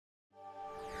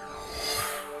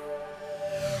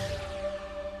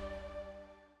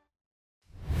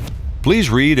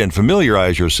Please read and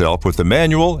familiarize yourself with the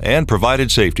manual and provided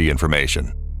safety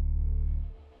information.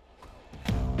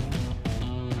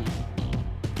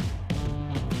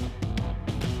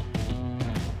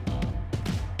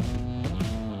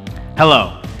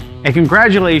 Hello, and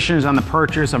congratulations on the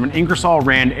purchase of an Ingersoll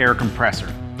Rand air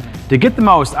compressor. To get the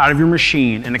most out of your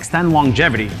machine and extend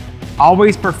longevity,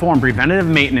 always perform preventative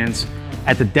maintenance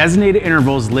at the designated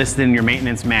intervals listed in your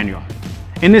maintenance manual.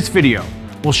 In this video,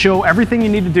 we'll show everything you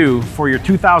need to do for your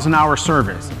 2,000-hour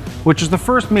service, which is the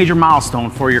first major milestone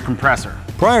for your compressor.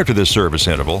 Prior to this service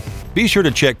interval, be sure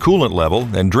to check coolant level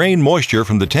and drain moisture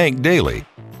from the tank daily,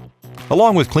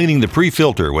 along with cleaning the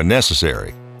pre-filter when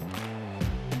necessary.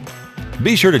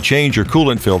 Be sure to change your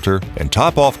coolant filter and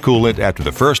top off coolant after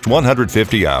the first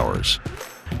 150 hours.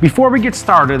 Before we get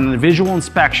started on the visual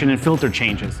inspection and filter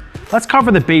changes, let's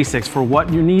cover the basics for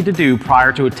what you need to do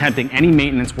prior to attempting any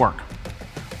maintenance work.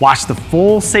 Watch the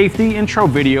full safety intro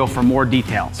video for more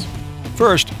details.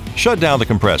 First, shut down the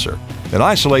compressor and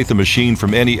isolate the machine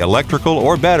from any electrical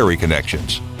or battery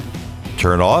connections.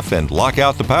 Turn off and lock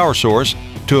out the power source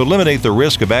to eliminate the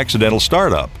risk of accidental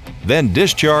startup. Then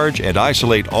discharge and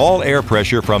isolate all air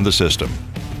pressure from the system.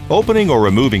 Opening or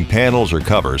removing panels or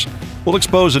covers will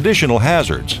expose additional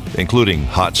hazards, including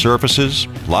hot surfaces,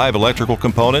 live electrical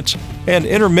components, and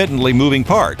intermittently moving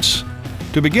parts.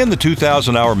 To begin the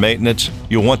 2,000-hour maintenance,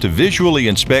 you'll want to visually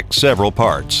inspect several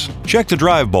parts. Check the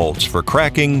drive bolts for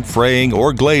cracking, fraying,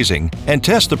 or glazing, and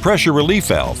test the pressure relief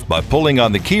valve by pulling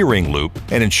on the keyring loop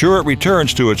and ensure it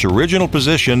returns to its original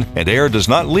position and air does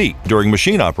not leak during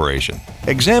machine operation.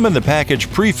 Examine the package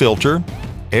pre-filter,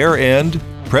 air end,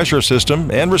 pressure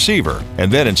system, and receiver, and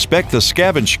then inspect the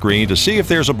scavenge screen to see if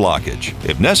there's a blockage.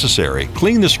 If necessary,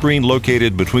 clean the screen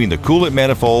located between the coolant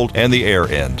manifold and the air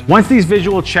end. Once these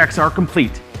visual checks are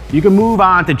complete, you can move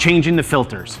on to changing the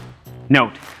filters.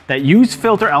 Note that used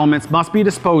filter elements must be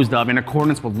disposed of in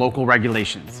accordance with local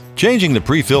regulations. Changing the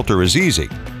pre-filter is easy.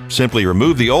 Simply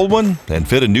remove the old one and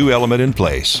fit a new element in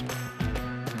place.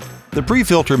 The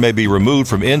pre-filter may be removed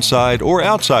from inside or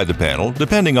outside the panel,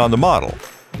 depending on the model.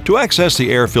 To access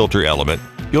the air filter element,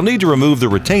 you'll need to remove the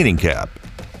retaining cap.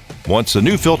 Once the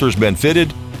new filter's been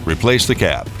fitted, replace the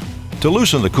cap. To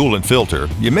loosen the coolant filter,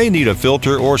 you may need a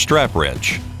filter or strap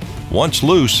wrench. Once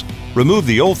loose, remove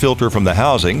the old filter from the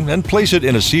housing and place it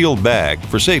in a sealed bag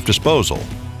for safe disposal.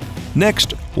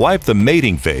 Next, wipe the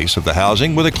mating face of the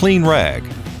housing with a clean rag,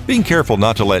 being careful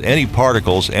not to let any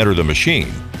particles enter the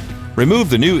machine. Remove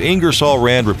the new Ingersoll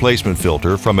Rand replacement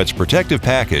filter from its protective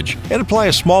package and apply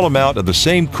a small amount of the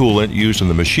same coolant used in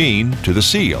the machine to the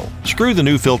seal. Screw the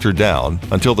new filter down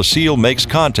until the seal makes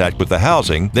contact with the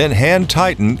housing, then hand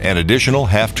tighten an additional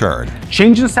half turn.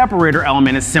 Changing the separator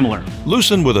element is similar.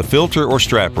 Loosen with a filter or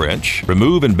strap wrench,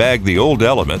 remove and bag the old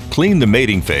element, clean the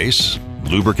mating face,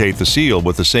 lubricate the seal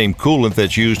with the same coolant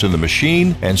that's used in the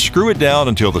machine, and screw it down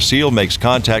until the seal makes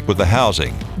contact with the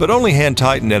housing, but only hand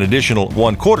tighten an additional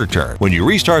 1/4 turn. When you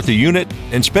restart the unit,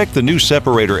 inspect the new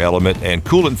separator element and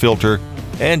coolant filter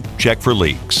and check for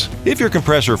leaks. If your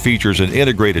compressor features an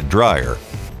integrated dryer,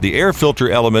 the air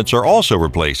filter elements are also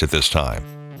replaced at this time.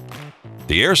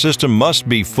 The air system must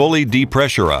be fully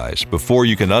depressurized before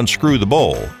you can unscrew the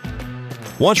bowl.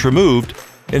 Once removed,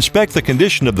 inspect the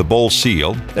condition of the bowl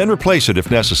seal and replace it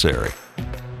if necessary.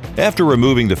 After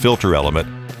removing the filter element,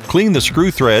 clean the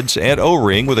screw threads and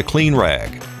O-ring with a clean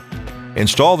rag.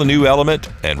 Install the new element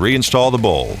and reinstall the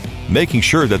bowl, making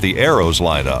sure that the arrows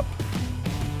line up.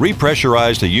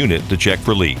 Repressurize the unit to check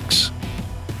for leaks.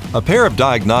 A pair of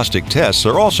diagnostic tests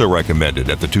are also recommended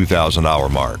at the 2,000-hour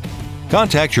mark.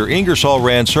 Contact your Ingersoll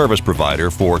Rand service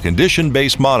provider for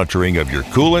condition-based monitoring of your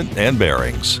coolant and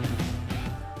bearings.